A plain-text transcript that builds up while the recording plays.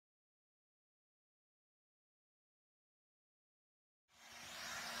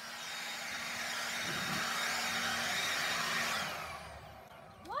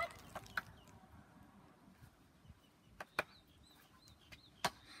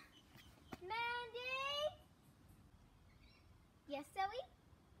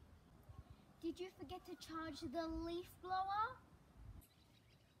did you forget to charge the leaf blower?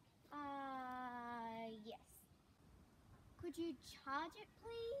 Yes. Could you charge it,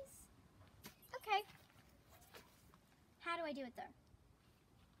 please? Okay. How do I do it though?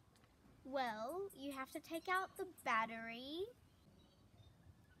 Well, you have to take out the battery.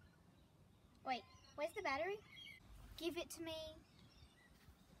 Wait, where's the battery? Give it to me.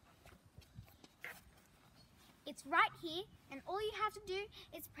 It's right here, and all you have to do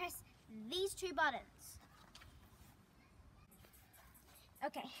is press these two buttons.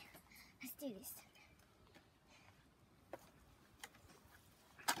 Okay, let's do this.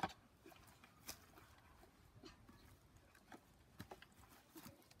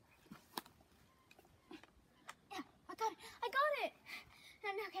 Yeah, I got it!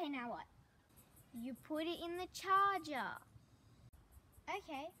 And okay, now what? You put it in the charger.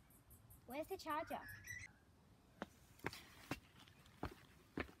 Okay, where's the charger?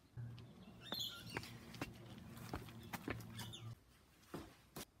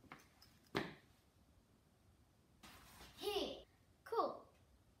 Here. Cool.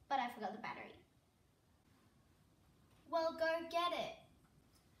 But I forgot the battery. Well, go get it.